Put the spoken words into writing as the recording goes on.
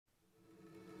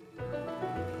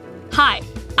Hi,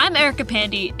 I'm Erica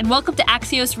Pandy, and welcome to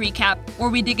Axios Recap, where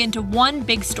we dig into one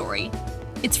big story.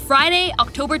 It's Friday,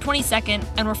 October 22nd,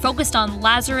 and we're focused on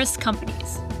Lazarus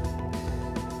companies.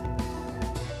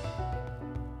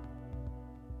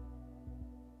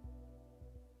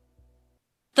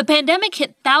 The pandemic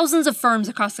hit thousands of firms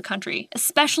across the country,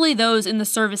 especially those in the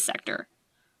service sector.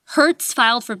 Hertz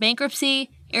filed for bankruptcy,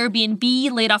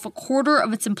 Airbnb laid off a quarter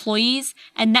of its employees,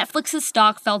 and Netflix's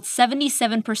stock fell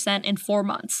 77% in 4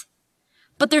 months.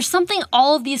 But there's something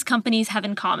all of these companies have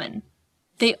in common.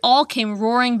 They all came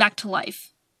roaring back to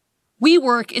life.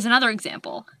 WeWork is another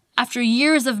example. After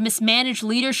years of mismanaged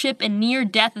leadership and near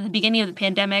death at the beginning of the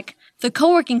pandemic, the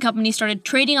co-working company started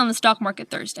trading on the stock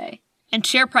market Thursday, and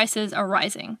share prices are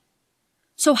rising.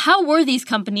 So how were these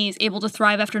companies able to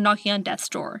thrive after knocking on death's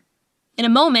door? In a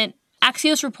moment,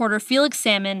 Axios reporter Felix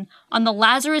Salmon on the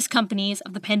Lazarus companies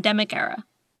of the pandemic era.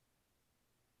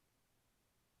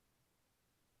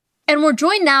 And we're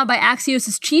joined now by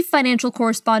Axios' chief financial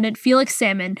correspondent, Felix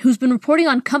Salmon, who's been reporting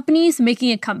on companies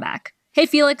making a comeback. Hey,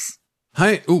 Felix.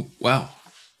 Hi. Oh, wow.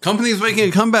 Companies making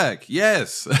a comeback.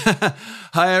 Yes.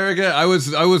 Hi, Erica. I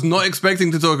was not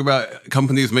expecting to talk about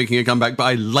companies making a comeback, but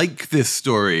I like this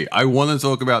story. I want to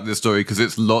talk about this story because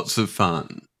it's lots of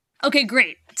fun. Okay,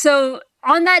 great. So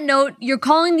on that note, you're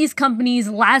calling these companies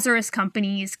Lazarus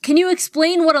companies. Can you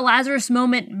explain what a Lazarus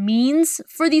moment means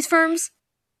for these firms?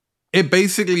 It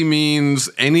basically means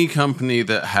any company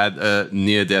that had a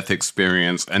near-death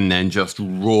experience and then just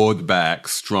roared back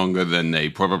stronger than they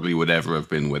probably would ever have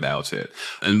been without it.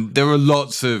 And there are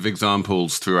lots of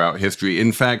examples throughout history.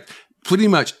 In fact, pretty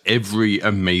much every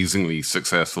amazingly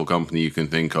successful company you can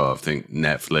think of, think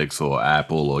Netflix or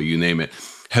Apple or you name it,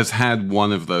 has had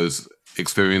one of those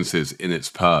experiences in its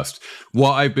past.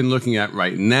 What I've been looking at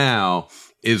right now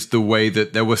is the way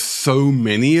that there were so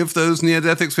many of those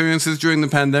near-death experiences during the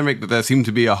pandemic that there seemed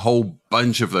to be a whole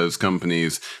bunch of those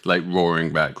companies like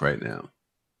roaring back right now.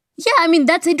 Yeah, I mean,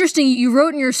 that's interesting. You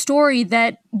wrote in your story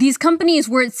that these companies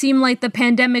where it seemed like the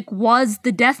pandemic was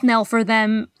the death knell for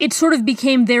them, it sort of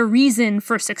became their reason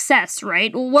for success,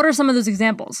 right? What are some of those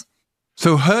examples?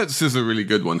 So Hertz is a really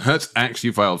good one. Hertz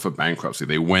actually filed for bankruptcy.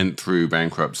 They went through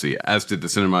bankruptcy, as did the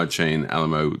cinema chain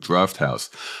Alamo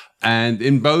Drafthouse. And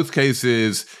in both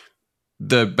cases,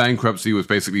 the bankruptcy was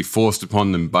basically forced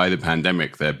upon them by the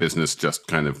pandemic. Their business just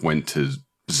kind of went to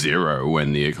zero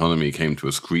when the economy came to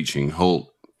a screeching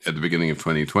halt at the beginning of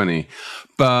 2020.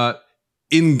 But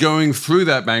in going through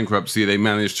that bankruptcy, they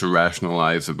managed to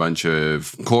rationalize a bunch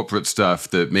of corporate stuff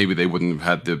that maybe they wouldn't have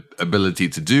had the ability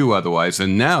to do otherwise.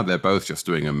 And now they're both just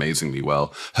doing amazingly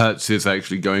well. Hertz is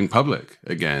actually going public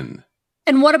again.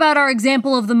 And what about our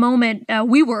example of the moment,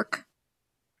 WeWork?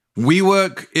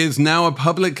 WeWork is now a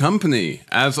public company.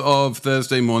 As of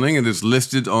Thursday morning, it is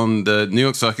listed on the New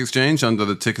York Stock Exchange under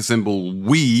the ticker symbol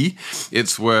WE.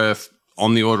 It's worth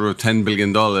on the order of $10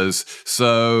 billion.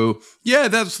 So, yeah,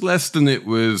 that's less than it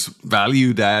was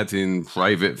valued at in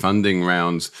private funding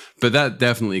rounds. But that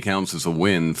definitely counts as a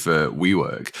win for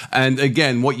WeWork. And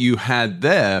again, what you had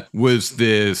there was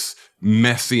this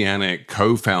messianic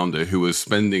co-founder who was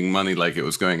spending money like it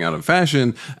was going out of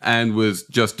fashion and was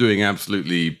just doing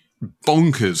absolutely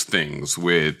bonkers things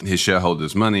with his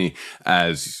shareholders' money,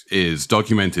 as is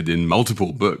documented in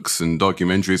multiple books and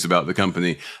documentaries about the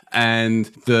company. And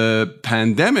the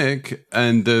pandemic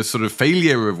and the sort of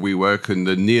failure of WeWork and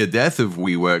the near death of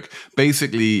WeWork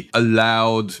basically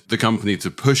allowed the company to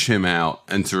push him out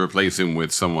and to replace him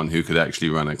with someone who could actually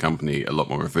run a company a lot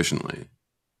more efficiently.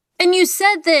 And you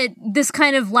said that this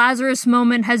kind of Lazarus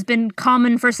moment has been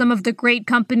common for some of the great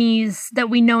companies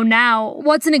that we know now.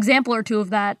 What's an example or two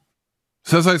of that?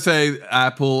 So as I say,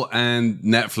 Apple and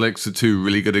Netflix are two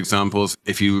really good examples.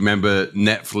 If you remember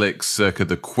Netflix circa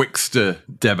the Qwikster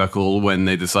debacle when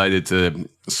they decided to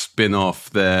spin off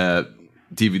their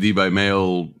DVD by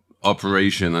mail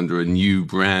operation under a new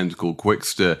brand called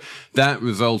Qwikster, that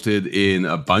resulted in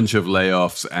a bunch of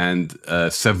layoffs and a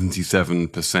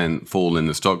 77% fall in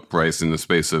the stock price in the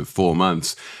space of 4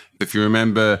 months. If you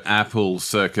remember Apple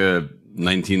circa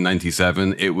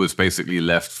 1997, it was basically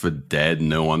left for dead.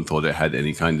 No one thought it had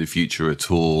any kind of future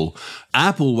at all.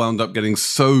 Apple wound up getting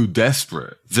so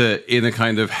desperate that in a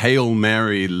kind of Hail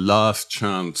Mary last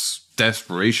chance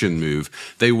desperation move,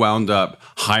 they wound up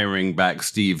hiring back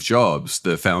Steve Jobs,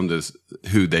 the founders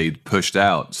who they'd pushed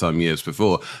out some years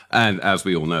before. And as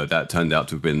we all know, that turned out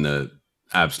to have been the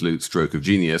absolute stroke of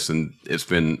genius, and it's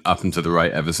been up and to the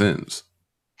right ever since.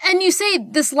 And you say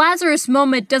this Lazarus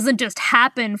moment doesn't just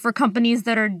happen for companies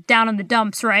that are down in the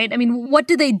dumps, right? I mean, what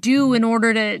do they do in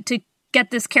order to get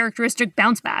this characteristic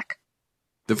bounce back?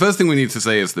 The first thing we need to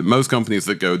say is that most companies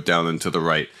that go down and to the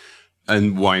right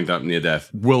and wind up near death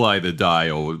will either die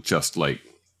or just like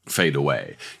fade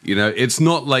away. You know, it's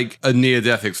not like a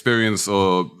near-death experience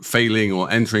or failing or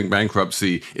entering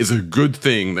bankruptcy is a good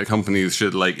thing that companies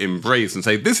should like embrace and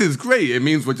say, this is great, it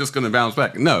means we're just going to bounce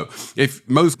back. No, if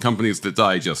most companies that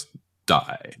die just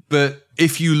die. But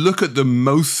if you look at the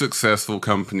most successful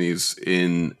companies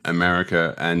in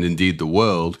America and indeed the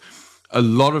world, a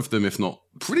lot of them, if not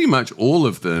pretty much all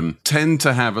of them, tend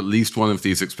to have at least one of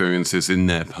these experiences in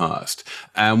their past.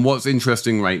 And what's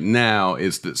interesting right now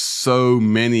is that so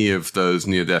many of those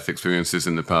near-death experiences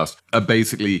in the past are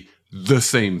basically the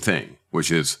same thing, which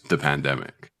is the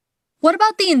pandemic. What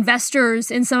about the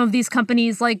investors in some of these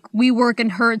companies like WeWork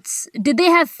and Hertz? Did they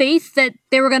have faith that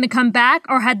they were going to come back,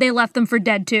 or had they left them for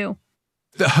dead too?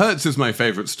 The Hertz is my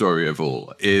favorite story of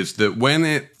all, is that when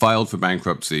it filed for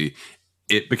bankruptcy,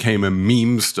 it became a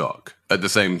meme stock at the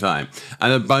same time.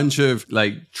 And a bunch of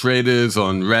like traders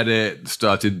on Reddit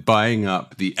started buying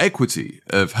up the equity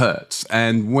of Hertz.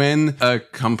 And when a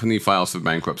company files for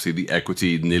bankruptcy, the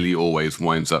equity nearly always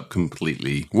winds up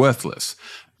completely worthless.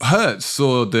 Hertz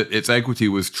saw that its equity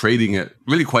was trading at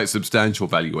really quite substantial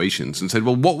valuations and said,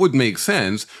 well, what would make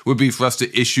sense would be for us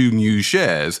to issue new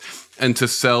shares and to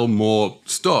sell more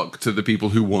stock to the people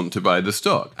who want to buy the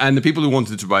stock. And the people who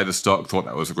wanted to buy the stock thought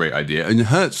that was a great idea, and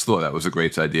Hertz thought that was a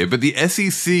great idea. But the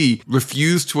SEC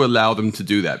refused to allow them to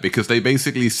do that because they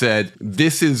basically said,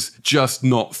 this is just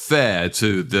not fair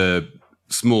to the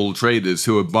small traders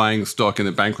who are buying stock in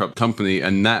a bankrupt company,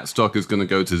 and that stock is going to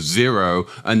go to zero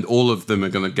and all of them are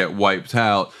going to get wiped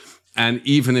out. And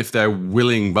even if they're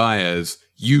willing buyers,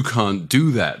 you can't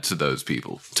do that to those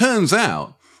people. Turns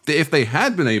out that if they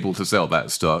had been able to sell that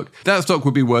stock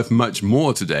would be worth much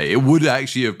more today. It would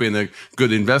actually have been a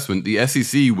good investment. The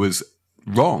SEC was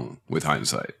wrong with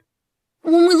hindsight.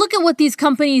 When we look at what these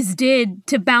companies did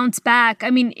to bounce back,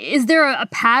 I mean, is there a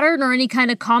pattern or any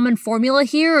kind of common formula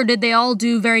here, or did they all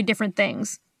do very different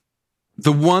things?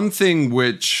 The one thing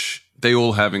which they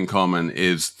all have in common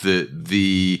is that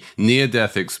the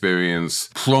near-death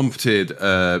experience prompted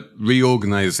a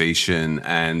reorganization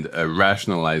and a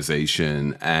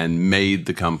rationalization and made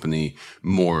the company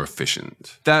more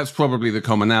efficient. That's probably the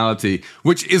commonality,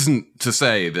 which isn't to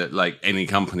say that like any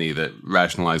company that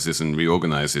rationalizes and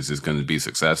reorganizes is going to be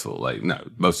successful. Like, no,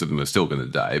 most of them are still going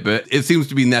to die, but it seems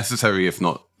to be necessary if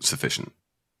not sufficient.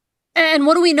 And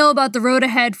what do we know about the road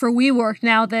ahead for WeWork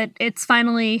now that it's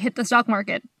finally hit the stock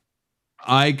market?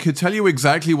 I could tell you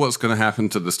exactly what's going to happen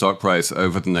to the stock price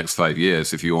over the next 5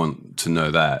 years if you want to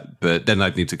know that, but then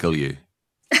I'd need to kill you.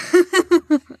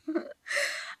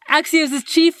 Axios'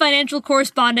 chief financial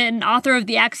correspondent and author of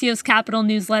the Axios Capital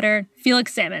newsletter,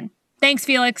 Felix Salmon. Thanks,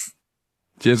 Felix.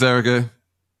 Cheers, Erica.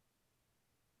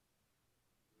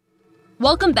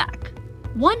 Welcome back.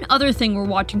 One other thing we're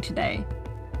watching today.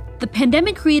 The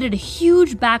pandemic created a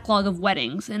huge backlog of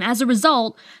weddings, and as a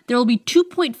result, there will be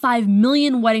 2.5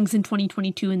 million weddings in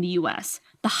 2022 in the US,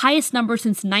 the highest number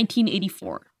since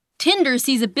 1984. Tinder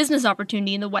sees a business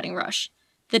opportunity in the wedding rush.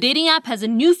 The dating app has a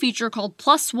new feature called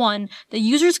Plus One that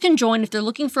users can join if they're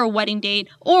looking for a wedding date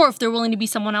or if they're willing to be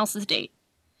someone else's date.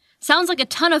 Sounds like a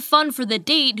ton of fun for the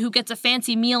date who gets a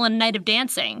fancy meal and a night of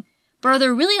dancing, but are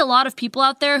there really a lot of people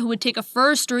out there who would take a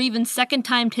first or even second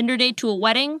time Tinder date to a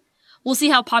wedding? We'll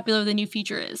see how popular the new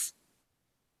feature is.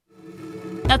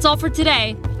 That's all for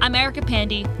today. I'm Erica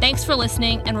Pandy. Thanks for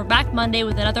listening, and we're back Monday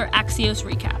with another Axios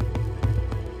recap.